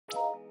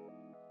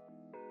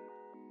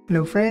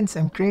Hello friends,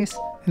 I'm Chris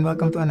and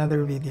welcome to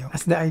another video.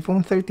 As the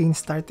iPhone 13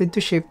 started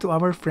to ship to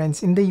our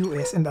friends in the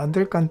US and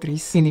other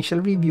countries, initial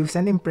reviews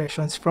and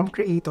impressions from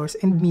creators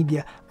and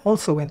media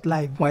also went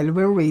live. While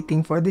we're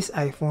waiting for these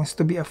iPhones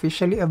to be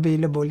officially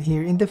available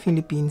here in the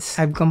Philippines,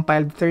 I've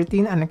compiled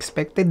 13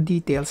 unexpected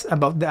details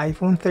about the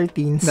iPhone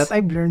 13s that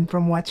I've learned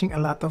from watching a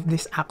lot of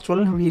these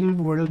actual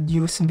real-world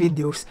use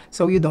videos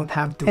so you don't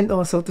have to. And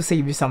also to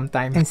save you some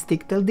time. And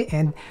stick till the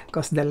end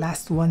cause the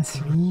last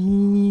one's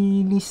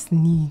really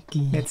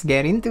sneaky. Let's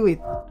get into it.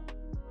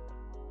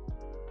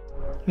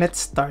 Let's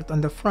start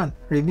on the front.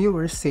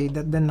 Reviewers say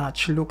that the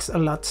notch looks a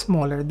lot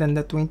smaller than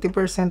the 20%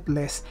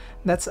 less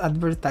that's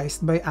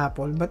advertised by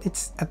Apple, but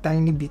it's a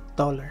tiny bit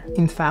taller.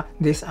 In fact,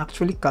 this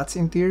actually cuts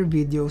into your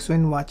videos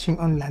when watching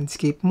on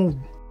landscape mode.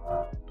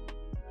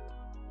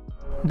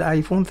 The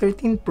iPhone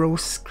 13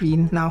 Pro's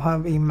screen now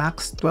have a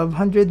max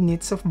 1200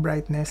 nits of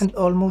brightness, and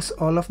almost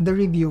all of the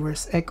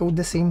reviewers echo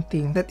the same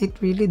thing, that it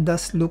really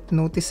does look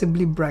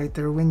noticeably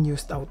brighter when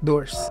used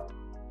outdoors.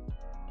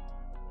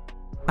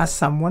 As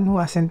someone who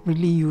hasn't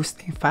really used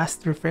a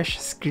fast refresh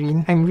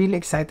screen, I'm really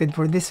excited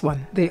for this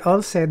one. They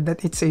all said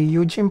that it's a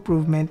huge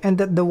improvement and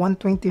that the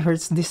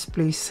 120Hz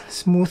display's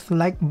smooth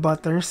like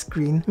butter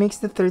screen makes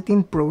the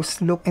 13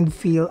 Pros look and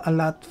feel a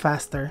lot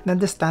faster than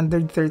the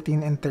standard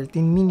 13 and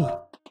 13 mini.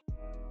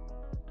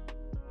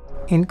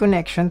 In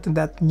connection to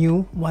that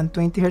new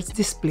 120Hz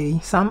display,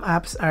 some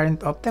apps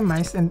aren't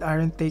optimized and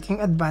aren't taking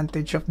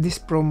advantage of this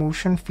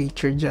promotion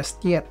feature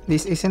just yet.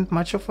 This isn't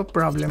much of a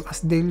problem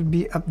as they'll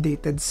be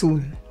updated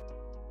soon.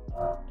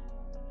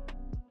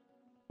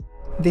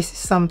 This is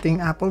something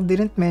Apple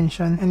didn't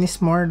mention and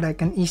is more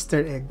like an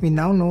Easter egg. We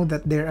now know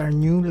that there are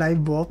new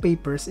live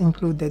wallpapers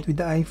included with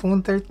the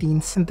iPhone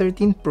 13s and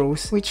 13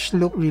 Pros, which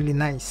look really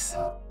nice.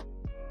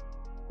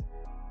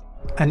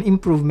 An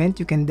improvement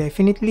you can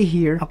definitely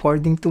hear,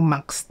 according to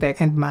Max Tech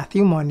and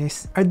Matthew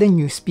Moniz, are the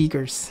new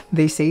speakers.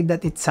 They say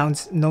that it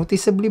sounds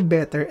noticeably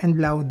better and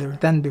louder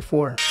than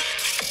before.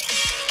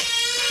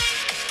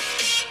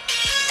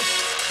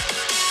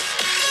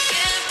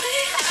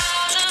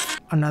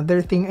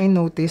 Another thing I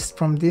noticed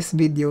from these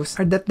videos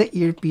are that the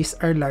earpiece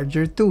are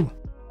larger too.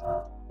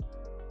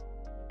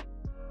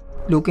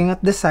 Looking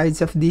at the sides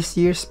of this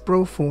year's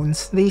Pro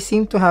phones, they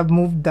seem to have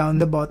moved down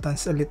the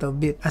buttons a little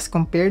bit. As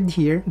compared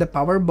here, the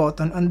power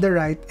button on the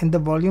right and the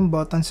volume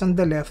buttons on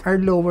the left are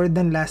lower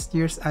than last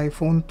year's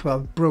iPhone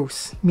 12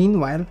 Pros.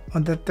 Meanwhile,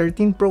 on the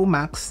 13 Pro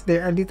Max,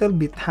 they're a little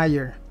bit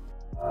higher.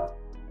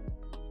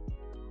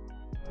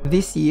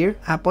 This year,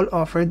 Apple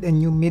offered a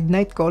new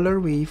midnight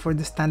colorway for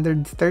the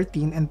standard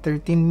 13 and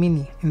 13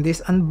 mini. In this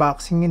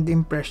unboxing and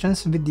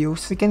impressions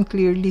videos, we can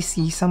clearly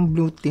see some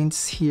blue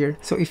tints here.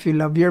 So if you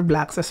love your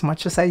blacks as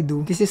much as I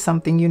do, this is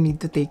something you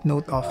need to take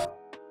note of.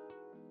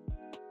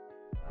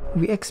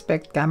 We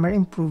expect camera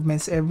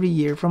improvements every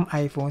year from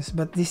iPhones,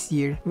 but this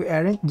year, we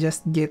aren't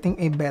just getting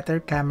a better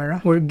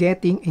camera, we're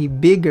getting a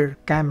bigger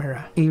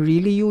camera. A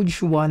really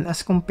huge one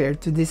as compared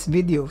to these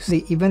videos.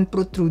 They even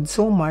protrude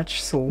so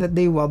much so that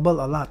they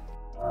wobble a lot.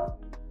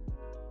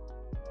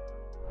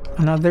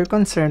 Another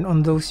concern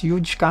on those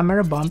huge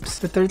camera bumps,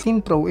 the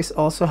 13 Pro is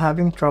also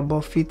having trouble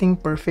fitting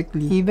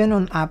perfectly even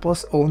on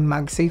Apple's own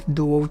Magsafe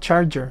Duo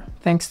charger.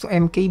 Thanks to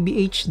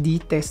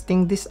MKBHD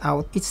testing this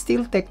out, it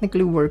still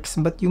technically works,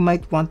 but you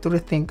might want to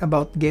rethink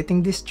about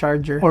getting this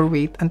charger or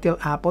wait until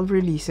Apple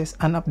releases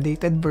an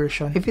updated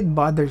version if it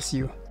bothers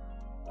you.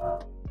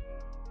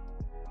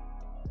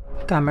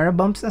 Camera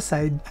bumps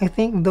aside, I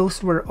think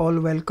those were all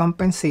well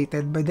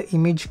compensated by the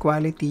image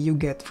quality you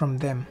get from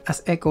them.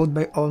 As echoed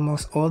by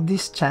almost all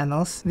these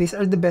channels, these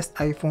are the best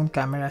iPhone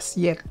cameras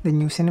yet. The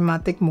new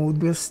cinematic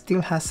mode will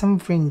still have some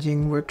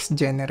fringing, works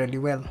generally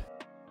well.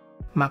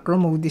 Macro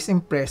mode is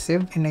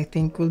impressive and I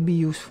think will be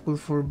useful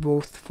for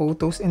both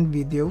photos and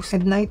videos,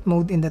 and night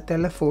mode in the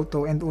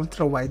telephoto and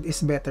ultra-wide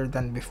is better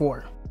than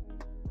before.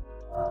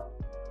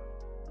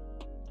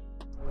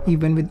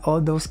 Even with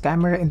all those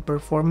camera and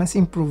performance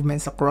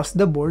improvements across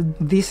the board,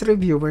 these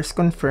reviewers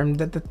confirmed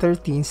that the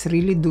 13s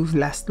really do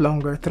last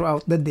longer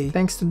throughout the day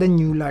thanks to the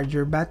new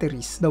larger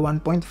batteries. The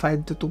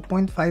 1.5 to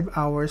 2.5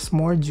 hours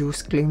more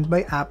juice claimed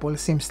by Apple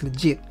seems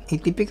legit. A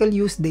typical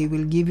use day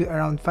will give you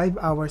around 5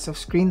 hours of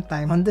screen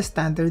time on the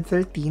standard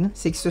 13,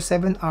 6 to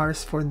 7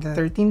 hours for the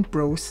 13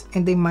 Pros,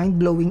 and a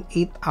mind-blowing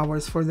 8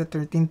 hours for the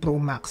 13 Pro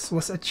Max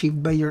was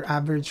achieved by your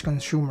average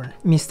consumer.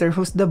 Mr.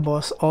 Who's the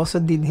Boss also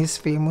did his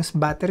famous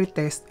battery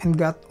test and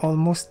got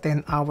almost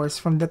 10 hours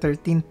from the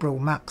 13 Pro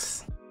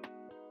Max.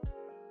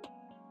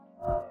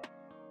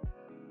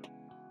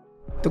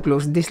 To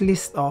close this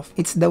list off,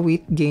 it's the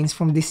weight gains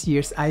from this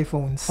year's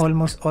iPhones.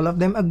 Almost all of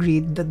them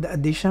agreed that the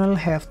additional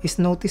heft is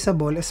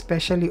noticeable,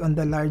 especially on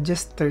the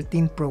largest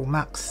 13 Pro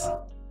Max.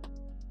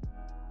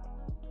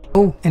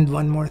 Oh, and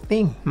one more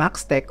thing,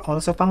 Max Tech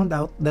also found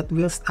out that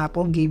whilst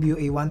Apple gave you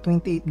a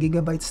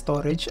 128GB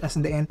storage as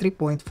the entry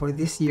point for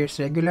this year's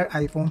regular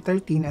iPhone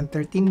 13 and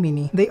 13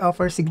 mini, they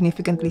offer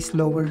significantly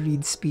slower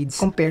read speeds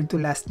compared to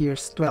last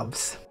year's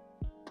 12s.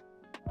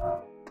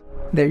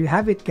 There you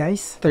have it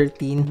guys,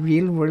 13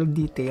 real-world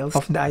details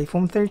of the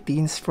iPhone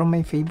 13s from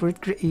my favorite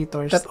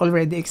creators that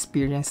already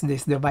experienced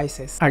these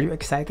devices. Are you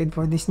excited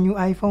for these new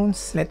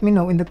iPhones? Let me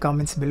know in the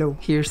comments below.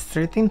 Here's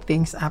 13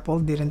 things Apple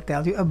didn't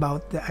tell you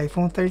about the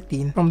iPhone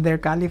 13 from their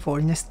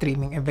California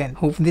streaming event.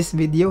 Hope this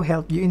video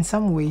helped you in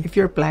some way if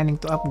you're planning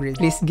to upgrade.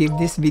 Please give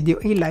this video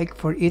a like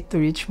for it to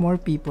reach more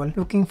people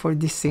looking for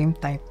this same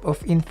type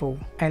of info.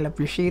 I'll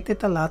appreciate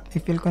it a lot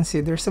if you'll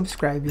consider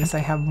subscribing as I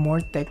have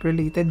more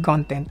tech-related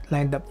content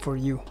lined up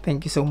for you.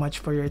 Thank you so much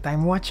for your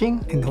time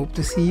watching and hope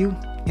to see you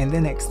in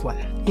the next one.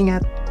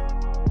 Ingat!